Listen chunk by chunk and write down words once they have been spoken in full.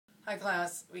Hi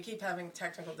class, we keep having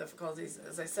technical difficulties.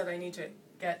 As I said, I need to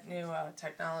get new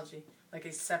technology, like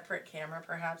a separate camera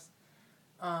perhaps.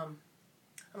 I'm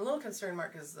a little concerned,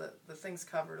 Mark, because the thing's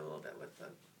covered a little bit with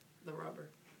the rubber.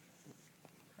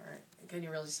 Alright, can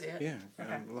you really see it? Yeah,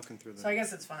 okay. I'm looking through the... So I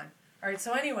guess it's fine. Alright,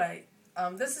 so anyway,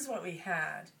 this is what we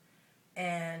had.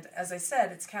 And as I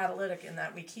said, it's catalytic in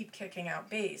that we keep kicking out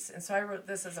base. And so I wrote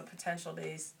this as a potential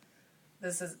base.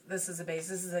 This is a base.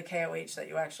 This is a KOH that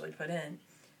you actually put in.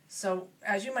 So,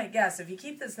 as you might guess, if you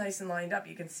keep this nice and lined up,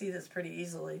 you can see this pretty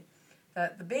easily,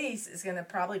 that the base is going to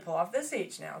probably pull off this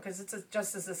H now, because it's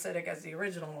just as acidic as the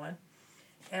original one.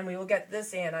 And we will get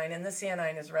this anion, and this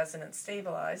anion is resonance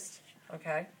stabilized,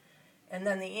 okay? And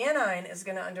then the anion is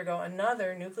going to undergo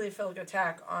another nucleophilic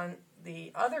attack on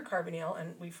the other carbonyl,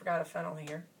 and we forgot a phenyl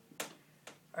here.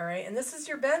 All right, and this is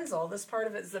your benzyl. This part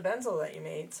of it is the benzyl that you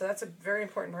made, so that's a very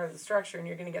important part of the structure, and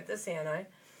you're going to get this anion.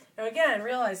 Now again,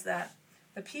 realize that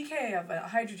the pK of a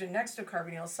hydrogen next to a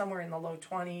carbonyl is somewhere in the low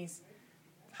 20s,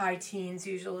 high teens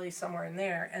usually, somewhere in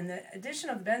there. And the addition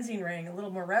of the benzene ring, a little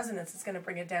more resonance, is going to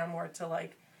bring it down more to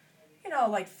like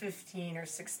 15 or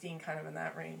 16, kind of in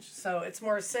that range. So it's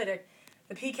more acidic.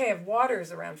 The pK of water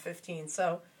is around 15,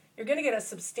 so you're going to get a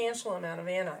substantial amount of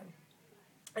anion.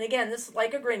 And again, this is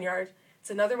like a Grignard. It's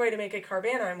another way to make a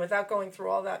carbanion without going through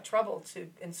all that trouble to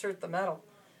insert the metal.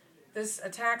 This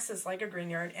attacks this like a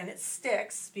Grignard, and it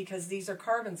sticks because these are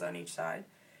carbons on each side.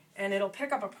 And it'll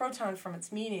pick up a proton from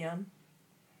its medium.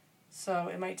 So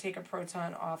it might take a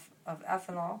proton off of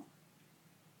ethanol.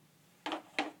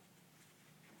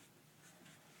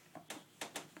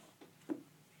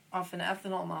 Off an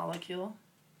ethanol molecule.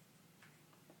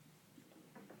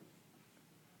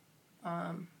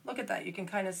 Look at that. You can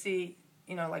kind of see,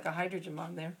 like a hydrogen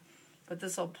bond there. But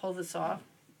this will pull this off.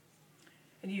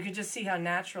 And you can just see how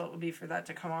natural it would be for that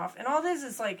to come off. And all this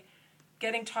is like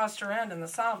getting tossed around in the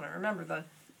solvent. Remember, the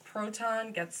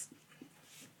proton gets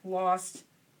lost.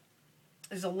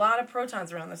 There's a lot of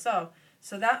protons around the cell.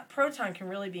 So that proton can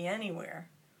really be anywhere.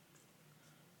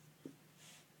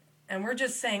 And we're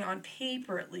just saying on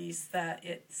paper, at least, that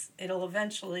it'll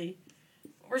eventually...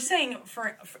 We're saying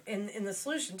in the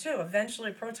solution, too,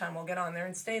 eventually a proton will get on there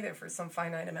and stay there for some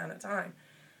finite amount of time.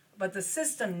 But the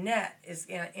system net is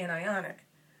anionic.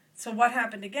 So what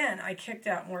happened again? I kicked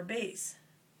out more base.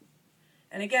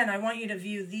 And again, I want you to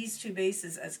view these two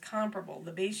bases as comparable.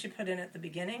 The base you put in at the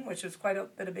beginning, which was quite a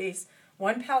bit of base.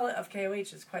 One pellet of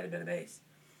KOH is quite a bit of base.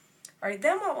 All right,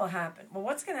 then what will happen? Well,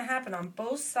 what's going to happen on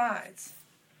both sides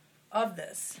of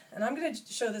this? And I'm going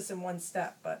to show this in one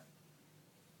step, but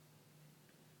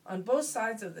on both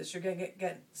sides of this, you're going to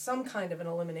get some kind of an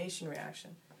elimination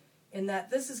reaction, in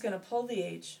that this is going to pull the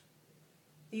H,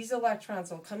 these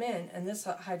electrons will come in, and this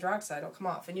hydroxide will come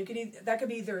off. And that could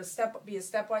be either a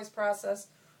stepwise process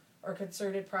or a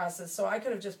concerted process. So I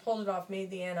could have just pulled it off, made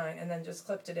the anion, and then just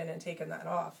clipped it in and taken that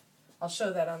off. I'll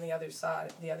show that on the other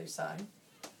side.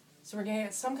 So we're going to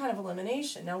get some kind of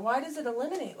elimination. Now, why does it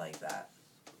eliminate like that?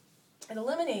 It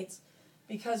eliminates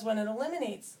because when it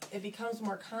eliminates, it becomes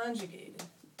more conjugated.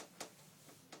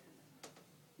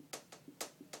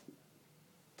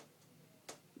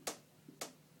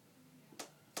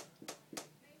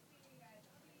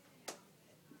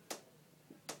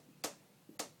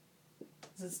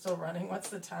 Is it still running? What's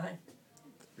the time?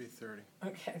 3:30.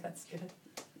 Okay, that's good.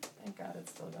 Thank God it's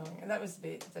still going. And that was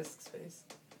disk space.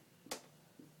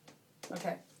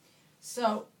 Okay.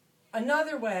 So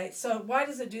another way, so why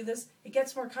does it do this? It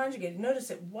gets more conjugated.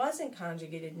 Notice it wasn't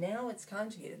conjugated. Now it's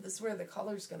conjugated. This is where the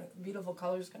beautiful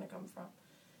color's going to come from.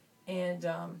 And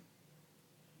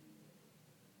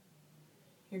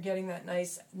you're getting that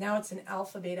nice, now it's an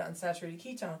alpha beta unsaturated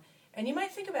ketone. And you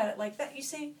might think about it like that. You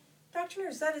say, Dr.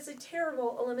 Nerz, that is a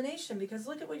terrible elimination because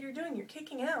look at what you're doing. You're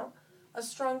kicking out a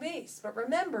strong base. But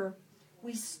remember,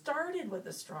 we started with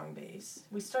a strong base.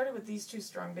 We started with these two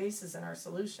strong bases in our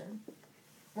solution.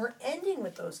 We're ending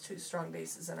with those two strong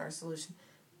bases in our solution.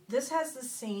 This has the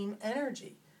same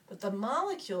energy, but the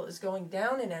molecule is going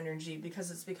down in energy because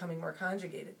it's becoming more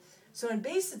conjugated. So in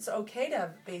base, it's okay to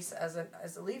have base as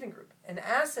a leaving group. In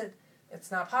acid,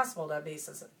 it's not possible to have base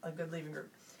as a good leaving group.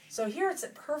 So here it's a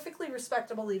perfectly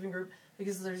respectable leaving group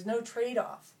because there's no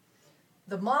trade-off.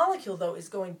 The molecule, though, is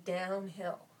going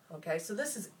downhill. Okay, so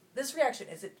this reaction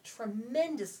is a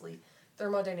tremendously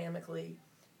thermodynamically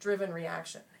driven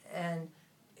reaction, and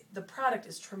the product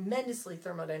is tremendously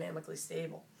thermodynamically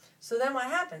stable. So then what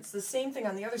happens? The same thing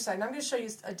on the other side. And I'm going to show you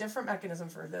a different mechanism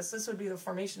for this. This would be the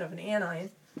formation of an anion.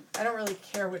 I don't really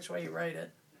care which way you write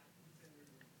it.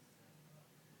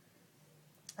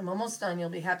 I'm almost done. You'll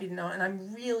be happy to know. And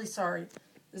I'm really sorry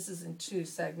This is in 2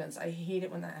 segments. I hate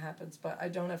it when that happens, but I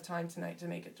don't have time tonight to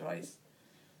make it twice.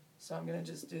 So I'm going to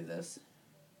just do this.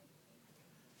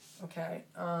 Okay.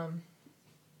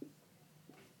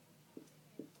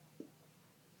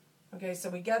 Okay, so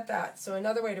we get that. So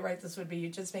another way to write this would be you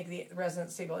just make the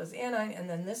resonance stable as anion, and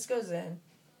then this goes in,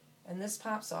 and this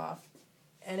pops off.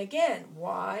 And again,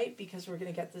 why? Because we're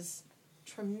going to get this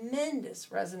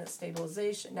tremendous resonance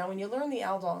stabilization. Now, when you learn the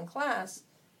aldol in class,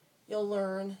 you'll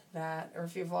learn that, or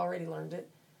if you've already learned it,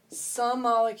 some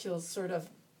molecules sort of,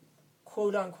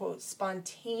 quote-unquote,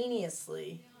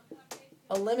 spontaneously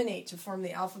eliminate to form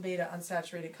the alpha-beta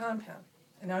unsaturated compound.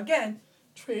 And now again,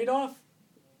 trade off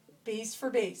base for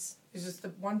base. It's just the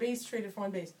one base traded for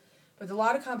one base. But a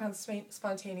lot of compounds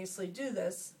spontaneously do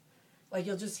this. Like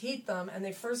you'll just heat them, and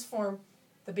they first form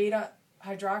the beta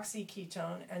hydroxy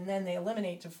ketone, and then they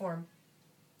eliminate to form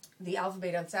the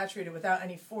alpha-beta unsaturated without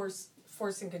any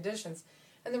forcing conditions.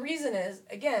 And the reason is,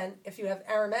 again, if you have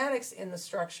aromatics in the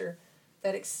structure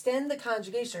that extend the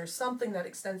conjugation, or something that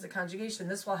extends the conjugation,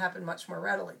 this will happen much more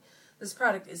readily. This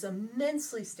product is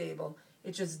immensely stable.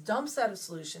 It just dumps out of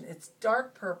solution. It's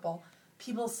dark purple.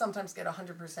 People sometimes get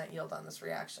 100% yield on this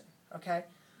reaction. Okay?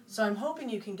 So I'm hoping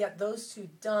you can get those 2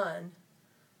 done.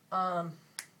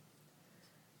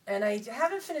 And I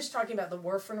haven't finished talking about the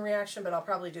warfarin reaction, but I'll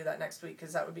probably do that next week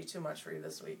because that would be too much for you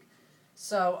this week.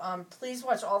 So please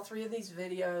watch all 3 of these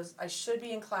videos. I should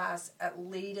be in class at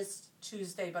latest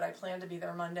Tuesday, but I plan to be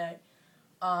there Monday.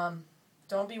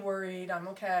 Don't be worried. I'm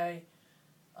okay.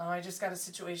 I just got a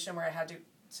situation where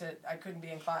I couldn't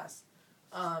be in class.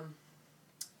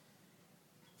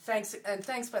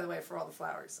 Thanks, by the way, for all the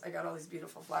flowers. I got all these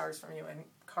beautiful flowers from you and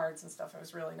cards and stuff. It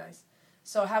was really nice.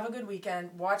 So have a good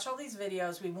weekend. Watch all these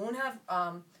videos. We won't have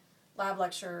lab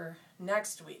lecture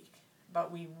next week,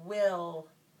 but we will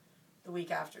the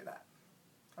week after that.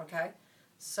 Okay?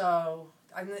 So,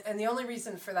 and the only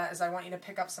reason for that is I want you to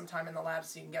pick up some time in the lab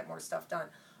so you can get more stuff done.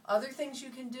 Other things you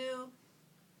can do,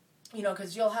 you know,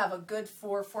 because you'll have a good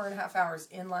 4.5 hours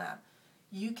in lab.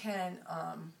 You can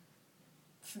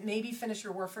maybe finish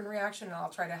your warfarin reaction, and I'll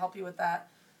try to help you with that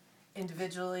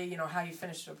individually, you know, how you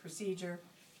finish the procedure.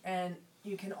 And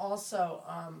you can also,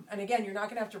 and again, you're not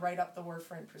going to have to write up the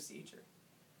warfarin procedure.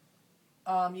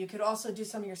 You could also do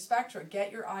some of your spectra.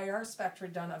 Get your IR spectra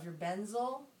done of your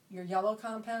benzyl, your yellow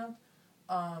compound.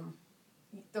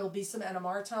 There'll be some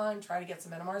NMR time. Try to get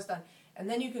some NMRs done. And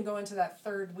then you can go into that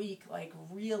 3rd week, like,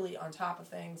 really on top of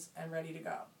things and ready to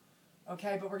go.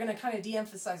 Okay, but we're going to kind of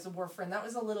de-emphasize the warfarin. That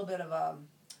was a little bit of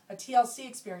a TLC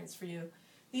experience for you.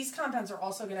 These compounds are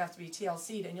also going to have to be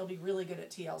TLC'd, and you'll be really good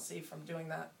at TLC from doing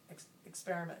that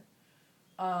experiment.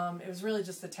 It was really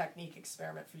just a technique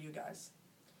experiment for you guys.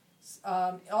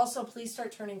 Also, please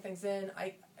start turning things in.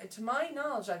 To my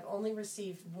knowledge, I've only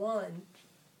received 1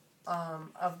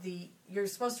 of the, you're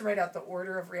supposed to write out the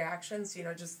order of reactions, you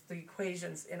know, just the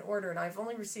equations in order, and I've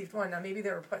only received 1. Now, maybe they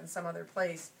were put in some other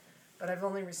place, but I've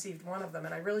only received 1 of them,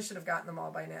 and I really should have gotten them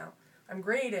all by now. I'm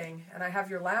grading, and I have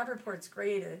your lab reports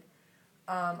graded.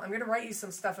 I'm going to write you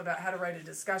some stuff about how to write a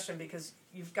discussion, because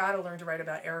you've got to learn to write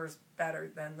about errors better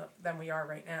than we are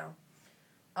right now.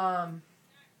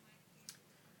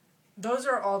 Those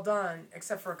are all done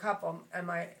except for a couple, and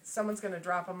someone's going to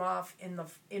drop them off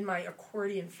in my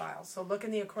accordion file. So look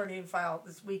in the accordion file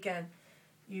this weekend.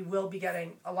 You will be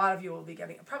getting, a lot of you will be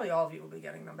getting, probably all of you will be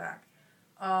getting them back.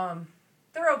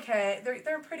 They're okay.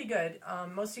 They're pretty good.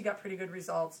 Most of you got pretty good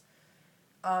results.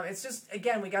 It's just,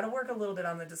 again, we got to work a little bit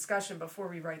on the discussion before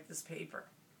we write this paper.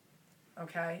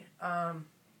 Okay?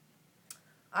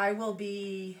 I will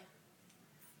be,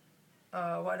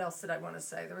 what else did I want to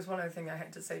say? There was one other thing I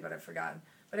had to say, but I've forgotten.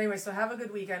 But anyway, so have a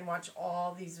good weekend. Watch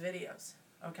all these videos.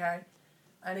 Okay?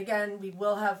 And again, we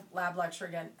will have lab lecture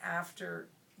again after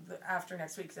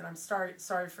next week. And I'm sorry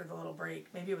for the little break.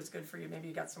 Maybe it was good for you. Maybe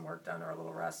you got some work done or a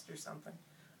little rest or something.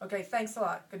 Okay, thanks a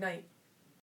lot. Good night.